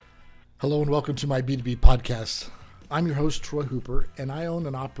Hello and welcome to my B2B podcast. I'm your host, Troy Hooper, and I own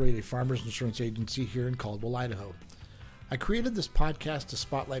and operate a farmers insurance agency here in Caldwell, Idaho. I created this podcast to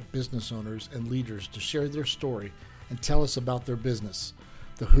spotlight business owners and leaders to share their story and tell us about their business,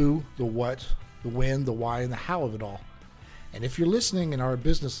 the who, the what, the when, the why, and the how of it all. And if you're listening and are a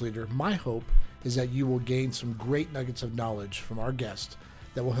business leader, my hope is that you will gain some great nuggets of knowledge from our guest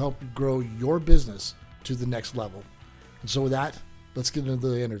that will help grow your business to the next level. And so with that, let's get into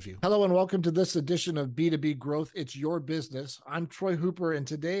the interview. Hello and welcome to this edition of B2B Growth. It's your business. I'm Troy Hooper, and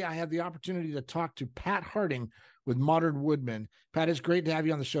today I have the opportunity to talk to Pat Harting with Modern Woodmen. Pat, it's great to have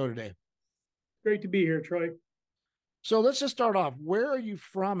you on the show today. Great to be here, Troy. So let's just start off. Where are you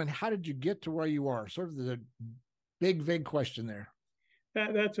from and how did you get to where you are? Sort of the big, vague question there.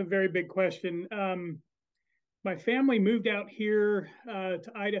 That's a very big question. My family moved out here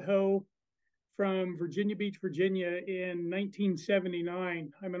to Idaho from Virginia Beach, Virginia in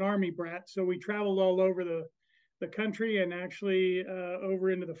 1979. I'm an Army brat, so we traveled all over the country and actually over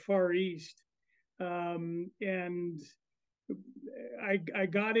into the Far East. And I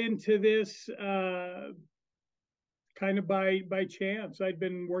got into this kind of by chance. I'd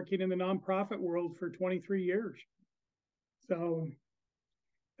been working in the nonprofit world for 23 years. So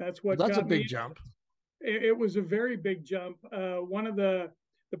that's what That's got a big me. jump. It was a very big jump. One of the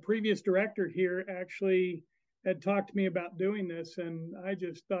previous director here actually had talked to me about doing this, and I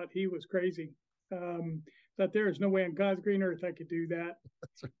just thought he was crazy. That there is no way on God's green earth I could do that.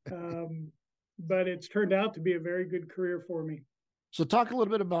 But it's turned out to be a very good career for me. So talk a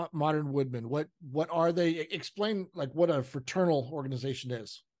little bit about Modern Woodmen. What are they? Explain like what a fraternal organization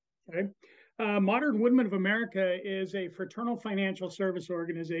is. Okay. Modern Woodmen of America is a fraternal financial service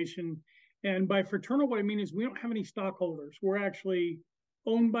organization. And by fraternal, what I mean is we don't have any stockholders. We're actually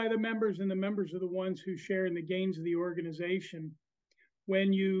owned by the members, and the members are the ones who share in the gains of the organization.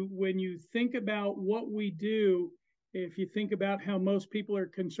 When you think about what we do, if you think about how most people are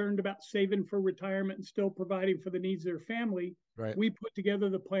concerned about saving for retirement and still providing for the needs of their family, right, we put together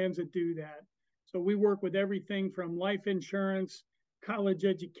the plans that do that. So we work with everything from life insurance, college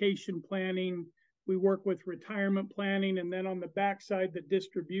education planning. We work with retirement planning, and then on the backside, the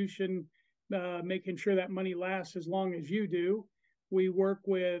distribution, making sure that money lasts as long as you do. We work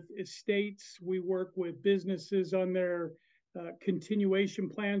with estates. We work with businesses on their continuation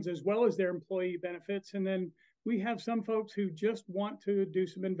plans as well as their employee benefits. And then we have some folks who just want to do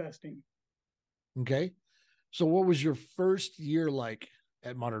some investing. Okay. So what was your first year like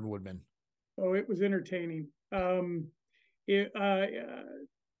at Modern Woodmen? Oh, it was entertaining. When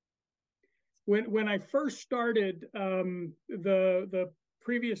I first started, the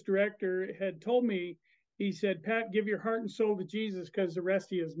previous director had told me, he said, "Pat, give your heart and soul to Jesus because the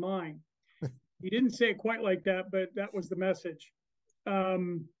rest of you is mine." He didn't say it quite like that, but that was the message.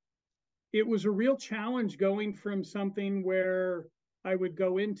 It was a real challenge going from something where I would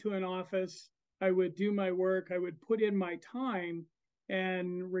go into an office, I would do my work, I would put in my time,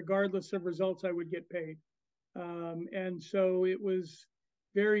 and regardless of results, I would get paid. And so it was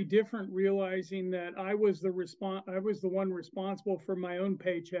very different realizing that I was the one responsible for my own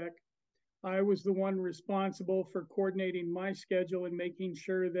paycheck. I was the one responsible for coordinating my schedule and making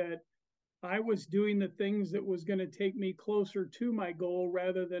sure that I was doing the things that was going to take me closer to my goal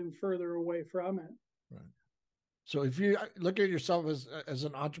rather than further away from it. Right. So if you look at yourself as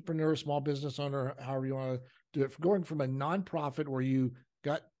an entrepreneur, small business owner, however you want to do it, going from a nonprofit where you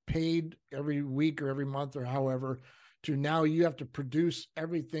got paid every week or every month or however, to now you have to produce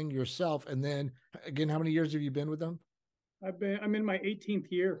everything yourself. And then again, how many years have you been with them? I'm in my 18th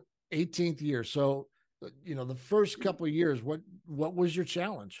year. 18th year. So, you know, the first couple of years, what was your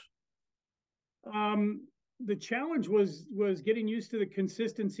challenge? The challenge was getting used to the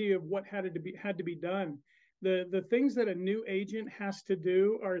consistency of what had to be done. The things that a new agent has to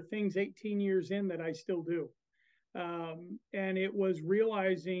do are things 18 years in that I still do. And it was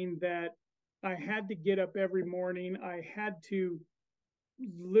realizing that I had to get up every morning. I had to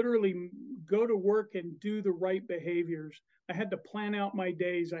literally go to work and do the right behaviors. I had to plan out my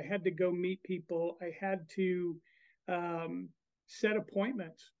days. I had to go meet people. I had to set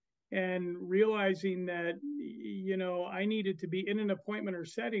appointments, and realizing that, you know, I needed to be in an appointment or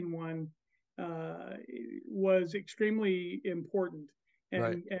setting one was extremely important. And,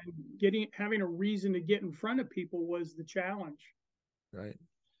 right. and having a reason to get in front of people was the challenge. Right.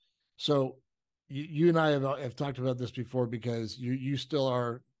 So you and I have talked about this before because you still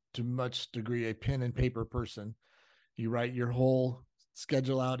are to much degree a pen and paper person. You write your whole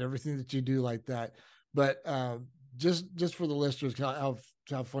schedule out, everything that you do like that. But just for the listeners, how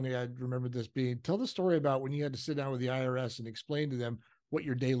funny I remember this being. Tell the story about when you had to sit down with the IRS and explain to them what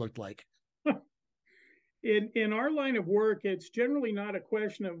your day looked like. In our line of work, it's generally not a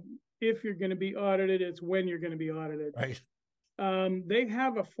question of if you're going to be audited, it's when you're going to be audited. Right. They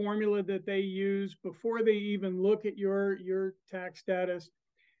have a formula that they use before they even look at your tax status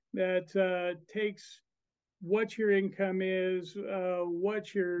that takes what your income is,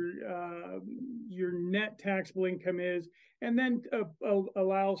 what your net taxable income is, and then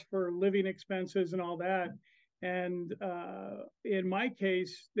allows for living expenses and all that. And in my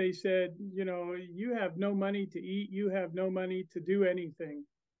case, they said, you know, you have no money to eat, you have no money to do anything.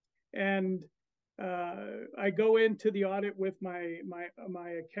 And I go into the audit with my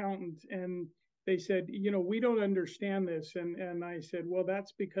accountant, and they said, you know, we don't understand this. And I said, well,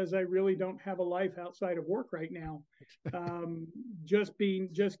 that's because I really don't have a life outside of work right now. Just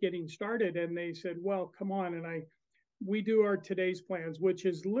getting started. And they said, well, come on. And we do our today's plans, which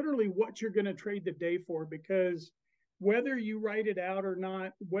is literally what you're going to trade the day for, because whether you write it out or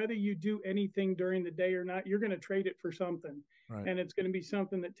not, whether you do anything during the day or not, you're going to trade it for something. Right. And it's going to be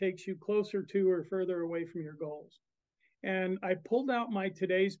something that takes you closer to or further away from your goals. And I pulled out my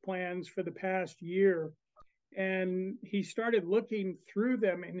today's plans for the past year, and he started looking through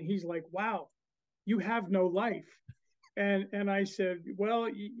them, and he's like, wow, you have no life. And I said, well,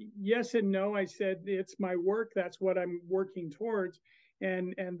 yes and no. I said, it's my work. That's what I'm working towards.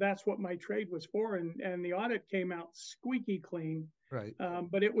 And that's what my trade was for. And the audit came out squeaky clean. Right.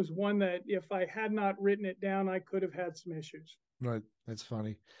 But it was one that if I had not written it down, I could have had some issues. Right. That's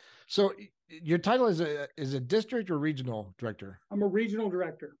funny. So your title is a district or regional director? I'm a regional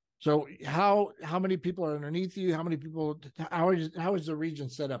director. So how many people are underneath you? How many people, how is the region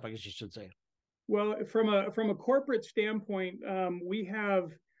set up? I guess you should say. Well, from a corporate standpoint, we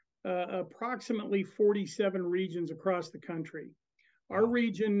have approximately 47 regions across the country. Our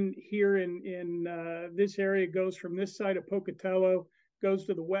region here in this area goes from this side of Pocatello, goes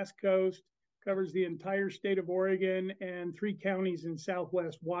to the West Coast, covers the entire state of Oregon and 3 counties in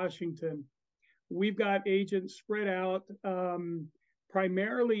Southwest Washington. We've got agents spread out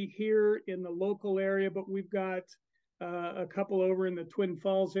primarily here in the local area, but we've got a couple over in the Twin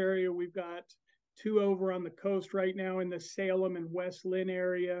Falls area. We've got 2 over on the coast right now in the Salem and West Lynn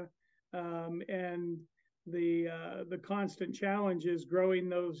area. And the constant challenge is growing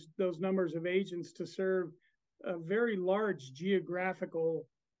those numbers of agents to serve a very large geographical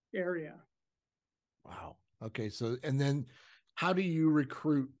area. Wow. Okay. So, and then how do you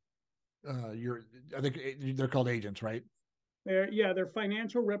recruit I think they're called agents, right? They're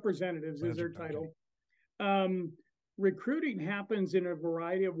financial representatives is their title. Okay. Recruiting happens in a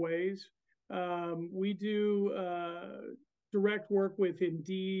variety of ways. We do direct work with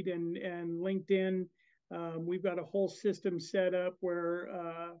Indeed and LinkedIn. We've got a whole system set up where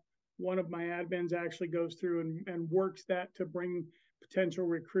one of my admins actually goes through and works that to bring potential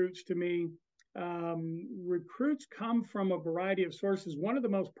recruits to me. Recruits come from a variety of sources. One of the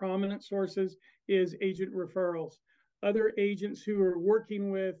most prominent sources is agent referrals. Other agents who are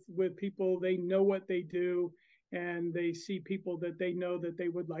working with people, they know what they do, and they see people that they know that they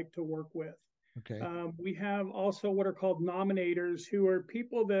would like to work with. Okay. We have also what are called nominators, who are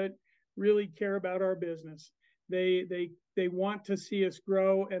people that really care about our business. They want to see us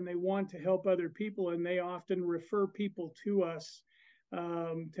grow, and they want to help other people, and they often refer people to us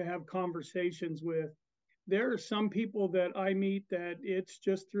to have conversations with. There are some people that I meet that it's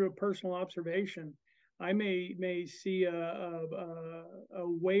just through a personal observation. I may see a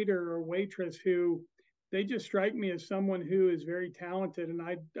waiter or waitress who they just strike me as someone who is very talented, and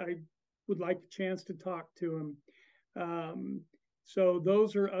I would like a chance to talk to him. So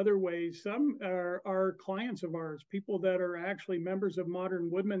those are other ways. Some are clients of ours, people that are actually members of Modern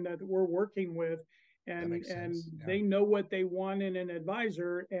Woodmen that we're working with, and they know what they want in an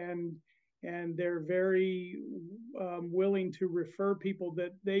advisor, and they're very willing to refer people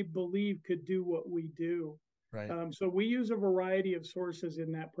that they believe could do what we do. Right. So we use a variety of sources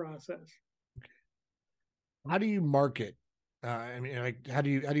in that process. Okay. How do you market? I mean, like, how do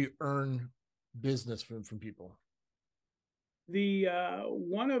you earn business from people?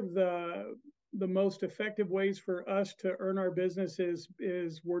 One of the most effective ways for us to earn our business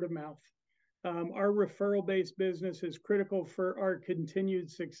is word of mouth. Our referral-based business is critical for our continued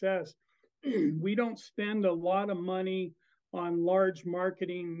success. We don't spend a lot of money on large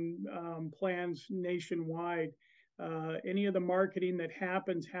marketing plans nationwide. Any of the marketing that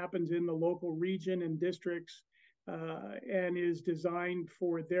happens in the local region and districts and is designed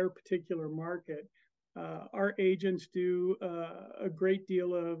for their particular market. Our agents do a great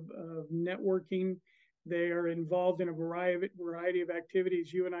deal of networking. They are involved in a variety of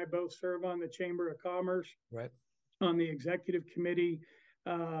activities. You and I both serve on the Chamber of Commerce, right, on the executive committee.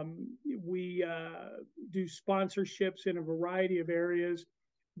 We do sponsorships in a variety of areas.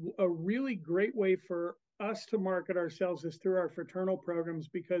 A really great way for us to market ourselves is through our fraternal programs,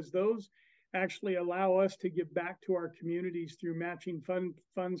 because those actually allow us to give back to our communities through matching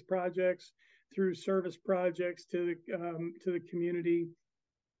funds projects, through service projects to the community.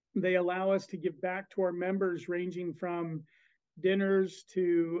 They allow us to give back to our members, ranging from dinners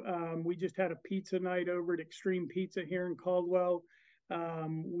to we just had a pizza night over at Extreme Pizza here in Caldwell.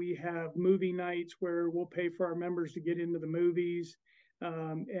 We have movie nights where we'll pay for our members to get into the movies,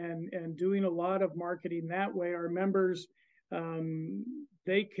 and doing a lot of marketing that way. Our members,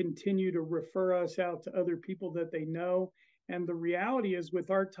 they continue to refer us out to other people that they know. And the reality is,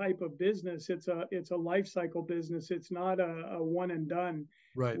 with our type of business, it's a life cycle business. It's not a one and done.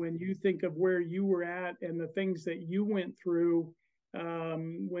 Right. When you think of where you were at and the things that you went through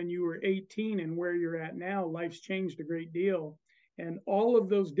when you were 18 and where you're at now, life's changed a great deal. And all of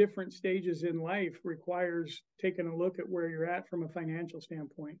those different stages in life requires taking a look at where you're at from a financial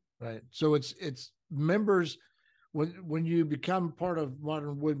standpoint. Right. So it's members. When you become part of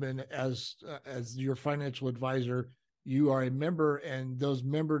Modern Woodmen as your financial advisor, you are a member, and those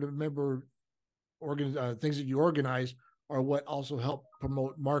member to member things that you organize are what also help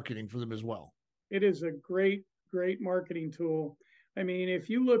promote marketing for them as well. It is a great marketing tool. I mean, if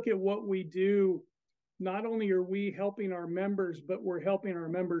you look at what we do, not only are we helping our members, but we're helping our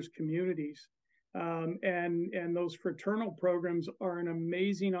members' communities. And those fraternal programs are an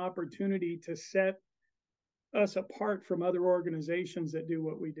amazing opportunity to set us apart from other organizations that do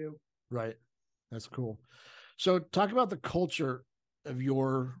what we do. Right. That's cool. So talk about the culture of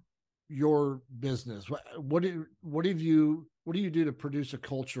your business. What do you do to produce a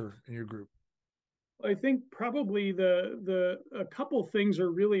culture in your group? I think probably a couple things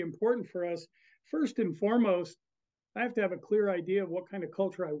are really important for us. First and foremost, I have to have a clear idea of what kind of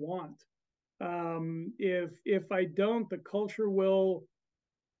culture I want. If I don't, the culture will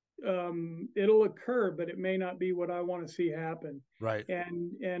it'll occur, but it may not be what I want to see happen. Right.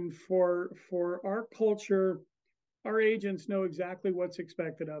 And for our culture, our agents know exactly what's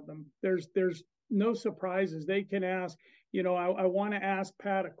expected of them. There's no surprises. They can ask, I want to ask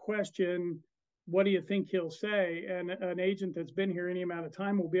Pat a question. What do you think he'll say? And an agent that's been here any amount of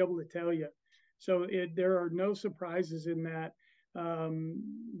time will be able to tell you. So there are no surprises in that.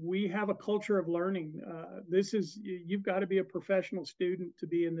 We have a culture of learning. You've got to be a professional student to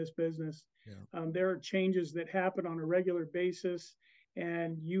be in this business. Yeah. There are changes that happen on a regular basis,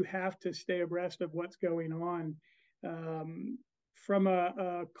 and you have to stay abreast of what's going on. From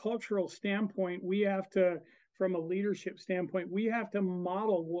a cultural standpoint, from a leadership standpoint, we have to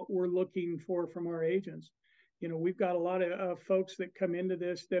model what we're looking for from our agents. We've got a lot of folks that come into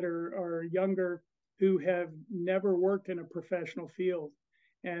this that are younger, who have never worked in a professional field,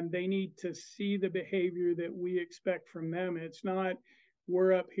 and they need to see the behavior that we expect from them. It's not,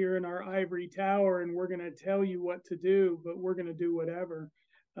 we're up here in our ivory tower and we're going to tell you what to do, but we're going to do whatever.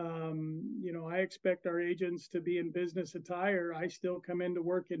 I expect our agents to be in business attire. I still come into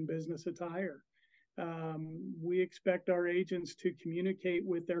work in business attire. We expect our agents to communicate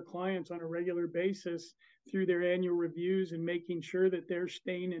with their clients on a regular basis through their annual reviews, and making sure that they're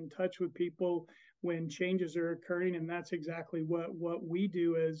staying in touch with people when changes are occurring. And that's exactly what we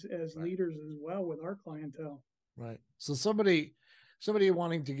do as right. leaders as well with our clientele. Right. So somebody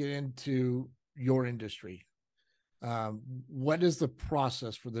wanting to get into your industry, what is the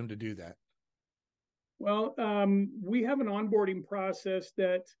process for them to do that? Well, we have an onboarding process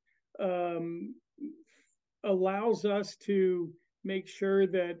that allows us to make sure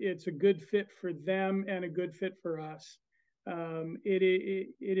that it's a good fit for them and a good fit for us.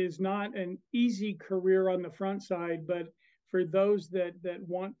 It is not an easy career on the front side, but for those that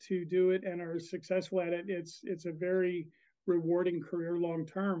want to do it and are successful at it, it's a very rewarding career long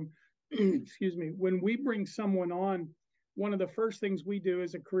term. Excuse me. When we bring someone on, one of the first things we do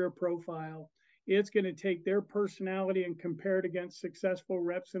is a career profile. It's going to take their personality and compare it against successful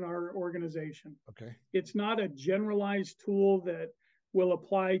reps in our organization. Okay. It's not a generalized tool that will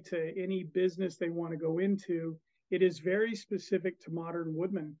apply to any business they want to go into. It is very specific to Modern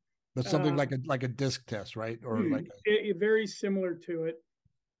Woodmen. But something like a disc test, right? Or like very similar to it.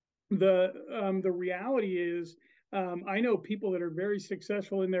 The reality is, I know people that are very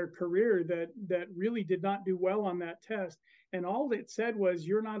successful in their career that really did not do well on that test, and all it said was,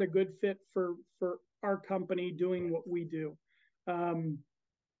 "You're not a good fit for our company doing what we do."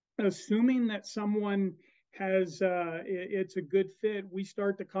 Assuming that someone has it's a good fit, we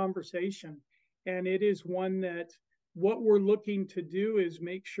start the conversation, and it is one that what we're looking to do is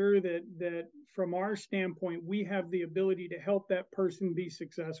make sure that from our standpoint, we have the ability to help that person be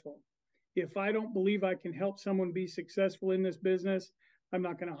successful. If I don't believe I can help someone be successful in this business, I'm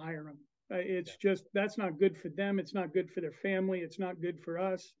not going to hire them. It's just, that's not good for them. It's not good for their family. It's not good for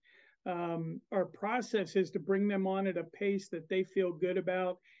us. Our process is to bring them on at a pace that they feel good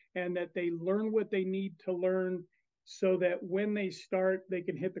about and that they learn what they need to learn so that when they start, they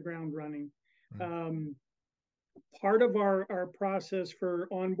can hit the ground running. Part of our process for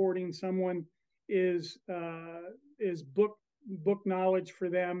onboarding someone is book knowledge for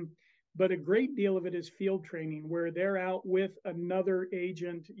them, but a great deal of it is field training where they're out with another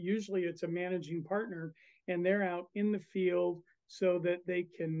agent. Usually it's a managing partner, and they're out in the field so that they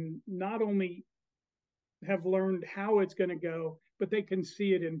can not only have learned how it's going to go, but they can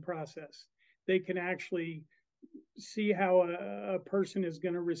see it in process. They can actually see how a person is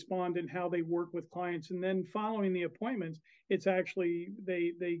going to respond and how they work with clients. And then following the appointments, it's actually,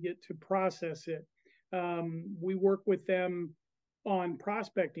 they get to process it. We work with them on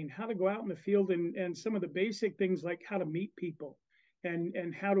prospecting, how to go out in the field and some of the basic things like how to meet people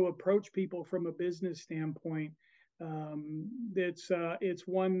and how to approach people from a business standpoint. It's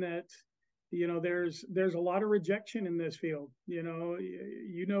one that, there's a lot of rejection in this field.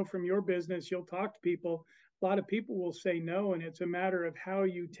 From your business, you'll talk to people. A lot of people will say no, and it's a matter of how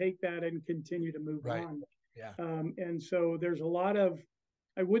you take that and continue to move on. Yeah. And so there's a lot of,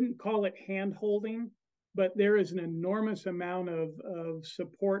 I wouldn't call it hand holding, but there is an enormous amount of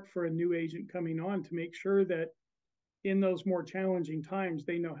support for a new agent coming on to make sure that in those more challenging times,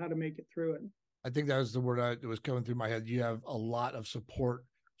 they know how to make it through it. I think that was the word that was coming through my head. You have a lot of support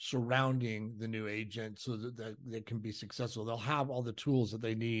surrounding the new agent so that they can be successful. They'll have all the tools that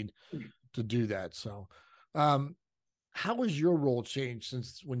they need to do that. So, how has your role changed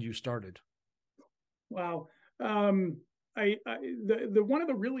since when you started? Wow. The one of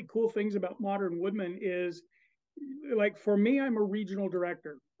the really cool things about Modern Woodmen is, like, for me, I'm a regional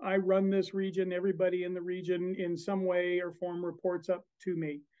director. I run this region. Everybody in the region in some way or form reports up to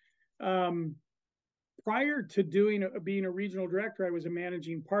me. Prior to being a regional director, I was a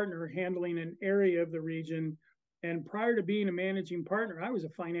managing partner handling an area of the region. And prior to being a managing partner, I was a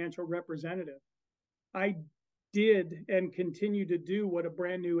financial representative. I did and continue to do what a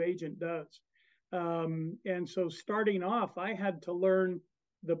brand new agent does. And so starting off, I had to learn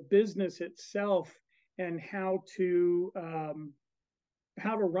the business itself and how to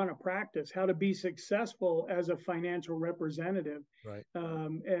run a practice, how to be successful as a financial representative. Right.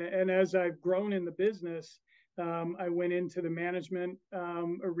 And as I've grown in the business, I went into the management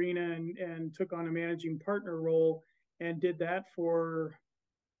arena and took on a managing partner role and did that for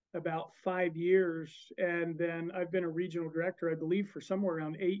about 5 years. And then I've been a regional director, I believe, for somewhere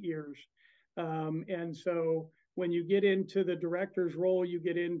around 8 years. And so when you get into the director's role, you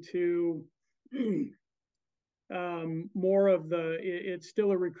get into more of it's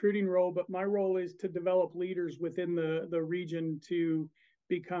still a recruiting role, but my role is to develop leaders within the region to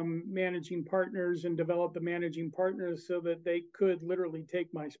become managing partners and develop the managing partners so that they could literally take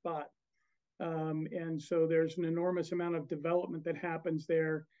my spot. And so there's an enormous amount of development that happens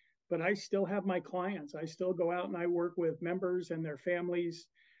there, but I still have my clients. I still go out and I work with members and their families.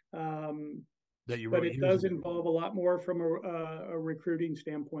 But it does involve a lot more from a recruiting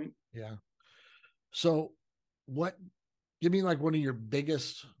standpoint. Yeah. So give me like one of your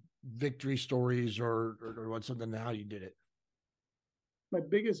biggest victory stories or what's something, how you did it. My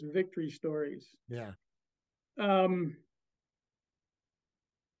biggest victory stories. Yeah.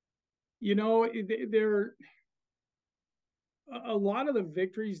 There a lot of the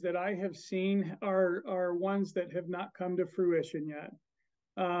victories that I have seen are ones that have not come to fruition yet.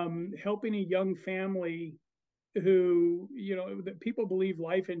 Helping a young family who, that people believe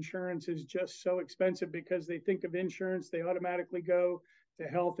life insurance is just so expensive because they think of insurance, they automatically go to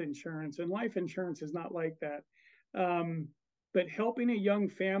health insurance, and life insurance is not like that. But helping a young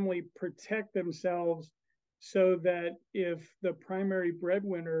family protect themselves so that if the primary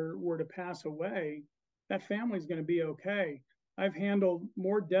breadwinner were to pass away, that family's going to be okay. I've handled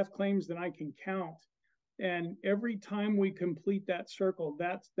more death claims than I can count. And every time we complete that circle,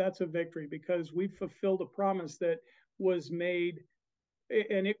 that's a victory because we've fulfilled a promise that was made,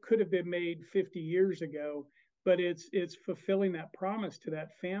 and it could have been made 50 years ago, but it's fulfilling that promise to that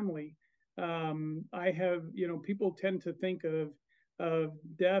family. I have, people tend to think of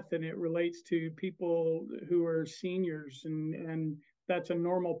death and it relates to people who are seniors, and that's a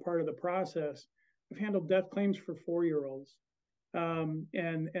normal part of the process. I've handled death claims for 4-year-olds. And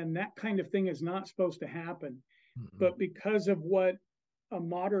that kind of thing is not supposed to happen. Mm-hmm. But because of what a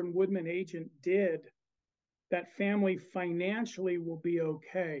modern Woodman agent did, that family financially will be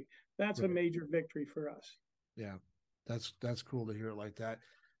okay. That's a Right. major victory for us. Yeah, that's cool to hear it like that.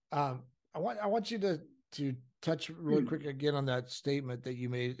 I want you to touch really quick again on that statement that you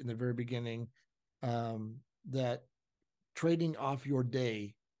made in the very beginning, that trading off your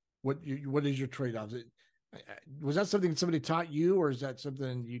day. What is your trade off? Was that something somebody taught you, or is that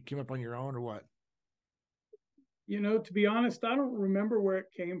something you came up on your own, or what? To be honest, I don't remember where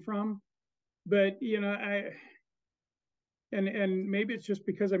it came from, but and maybe it's just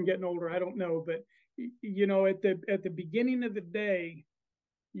because I'm getting older. I don't know, but at the beginning of the day,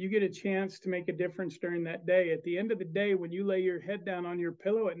 you get a chance to make a difference during that day. At the end of the day, when you lay your head down on your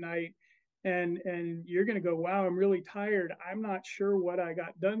pillow at night, and you're going to go, wow, I'm really tired. I'm not sure what I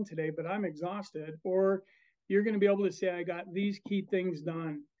got done today, but I'm exhausted. Or you're going to be able to say, I got these key things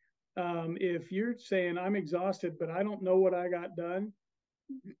done. If you're saying I'm exhausted, but I don't know what I got done,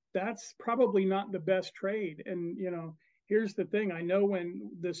 that's probably not the best trade. And here's the thing: I know when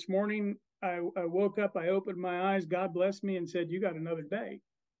this morning I woke up, I opened my eyes, God blessed me, and said, "You got another day."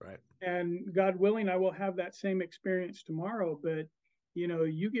 Right. And God willing, I will have that same experience tomorrow. But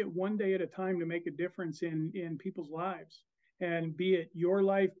you get one day at a time to make a difference in people's lives, and be it your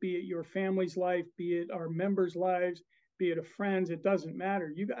life, be it your family's life, be it our members' lives, be it a friend's. It doesn't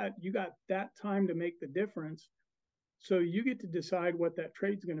matter. You got that time to make the difference. So you get to decide what that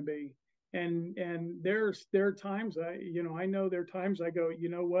trade's going to be. And there are times I know there are times I go, you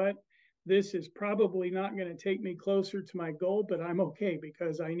know what, this is probably not going to take me closer to my goal, but I'm okay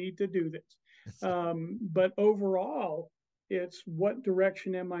because I need to do this. But overall, it's what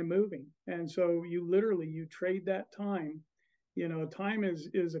direction am I moving? And so you trade that time. Time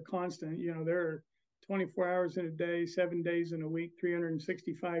is a constant. There are 24 hours in a day, 7 days in a week,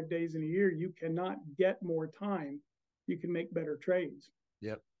 365 days in a year. You cannot get more time. You can make better trades.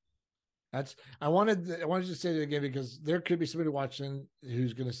 Yep. I wanted to say that again, because there could be somebody watching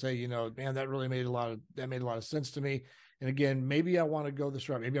who's going to say, man, that made a lot of sense to me. And again, maybe I want to go this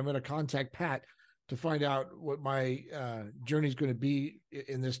route. Maybe I'm going to contact Pat to find out what my journey is going to be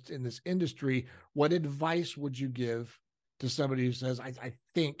in this industry. What advice would you give to somebody who says, I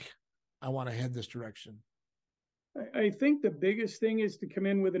think I want to head this direction? I think the biggest thing is to come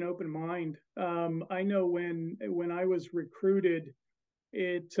in with an open mind. I know when I was recruited,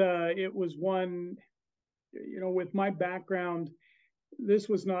 it was one, with my background, this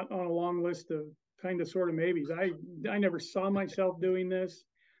was not on a long list of kind of sort of maybes. I never saw myself doing this.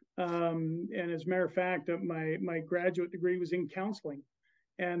 And as a matter of fact, my graduate degree was in counseling.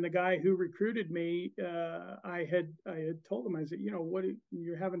 And the guy who recruited me, I had told him, I said, what,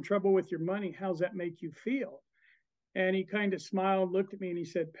 you're having trouble with your money. How's that make you feel? And he kind of smiled, looked at me, and he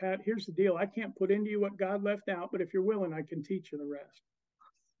said, Pat, here's the deal. I can't put into you what God left out, but if you're willing, I can teach you the rest.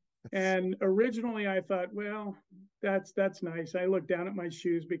 And originally I thought, well, that's nice. I looked down at my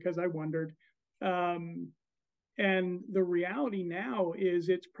shoes because I wondered. And the reality now is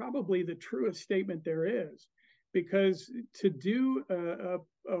it's probably the truest statement there is, because to do a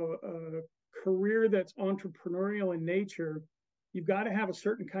career that's entrepreneurial in nature, you've got to have a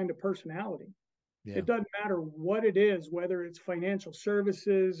certain kind of personality. Yeah. It doesn't matter what it is, whether it's financial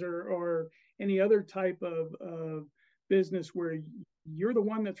services or any other type of business where you're the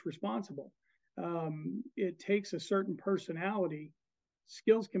one that's responsible. It takes a certain personality.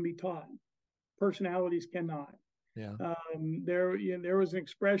 Skills can be taught, personalities cannot. Yeah. There was an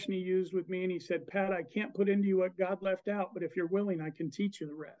expression he used with me, and he said, Pat, I can't put into you what God left out, but if you're willing, I can teach you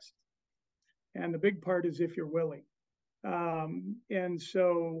the rest. And the big part is if you're willing. And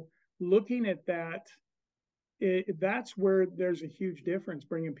so looking at that, that's where there's a huge difference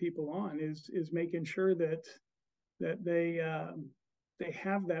bringing people on, is making sure that they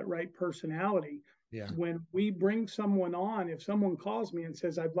have that right personality. Yeah. When we bring someone on, if someone calls me and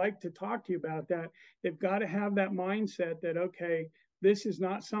says, I'd like to talk to you about that, they've got to have that mindset that, okay, this is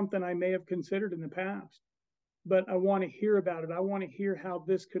not something I may have considered in the past, but I want to hear about it. I want to hear how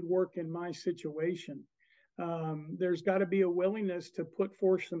this could work in my situation. There's got to be a willingness to put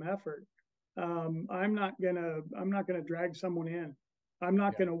forth some effort. I'm not gonna drag someone in. I'm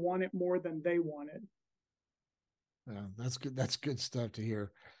not going to want it more than they want it. That's good. That's good stuff to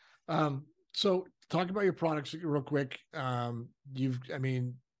hear. So talk about your products real quick.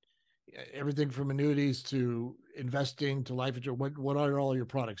 Everything from annuities to investing to life insurance. What are all your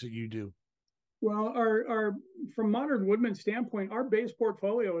products that you do? Well, our from Modern Woodmen standpoint, our base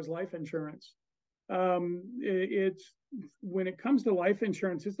portfolio is life insurance. It's when it comes to life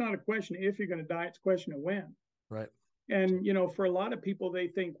insurance, it's not a question if you're going to die; it's a question of when. Right. And for a lot of people, they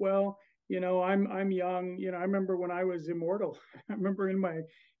think, well, I'm young. I remember when I was immortal. I remember in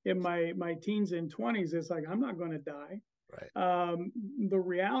my teens and 20s, it's like, I'm not going to die. Right. The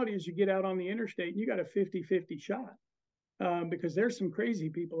reality is you get out on the interstate and you got a 50-50 shot, because there's some crazy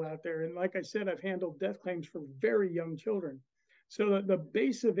people out there. And like I said, I've handled death claims for very young children. So the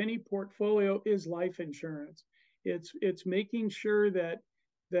base of any portfolio is life insurance. It's making sure that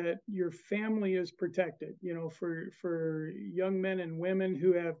your family is protected. For young men and women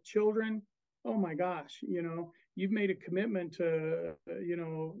who have children, oh my gosh, you've made a commitment to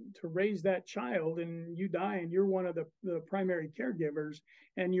raise that child, and you die, and you're one of the primary caregivers,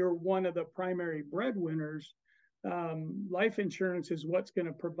 and you're one of the primary breadwinners. Life insurance is what's going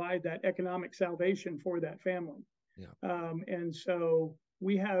to provide that economic salvation for that family. Yeah. And so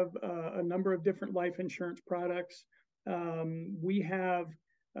we have a number of different life insurance products. We have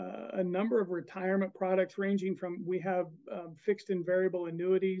a number of retirement products ranging from, we have fixed and variable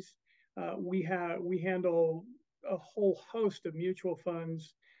annuities. We handle a whole host of mutual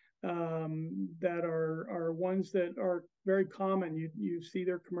funds that are ones that are very common. You see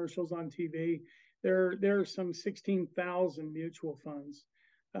their commercials on TV. There are some 16,000 mutual funds.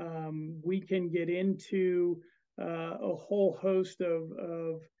 We can get into a whole host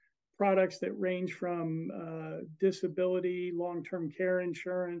of products that range from disability, long-term care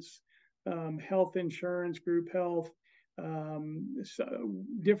insurance, health insurance, group health. So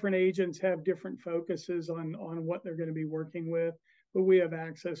different agents have different focuses on what they're going to be working with, but we have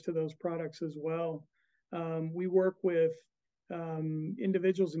access to those products as well. We work with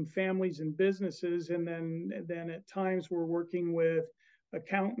individuals and families and businesses, and then at times we're working with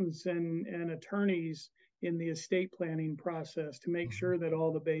accountants and attorneys in the estate planning process to make sure that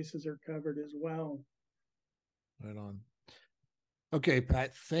all the bases are covered as well. Right on. Okay,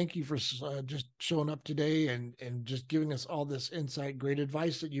 Pat, thank you for just showing up today and just giving us all this insight, great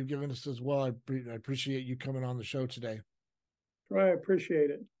advice that you've given us as well. I appreciate you coming on the show today. Troy, I appreciate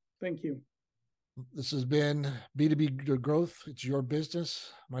it. Thank you. This has been B2B Growth. It's your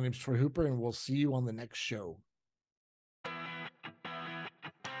business. My name is Troy Hooper, and we'll see you on the next show.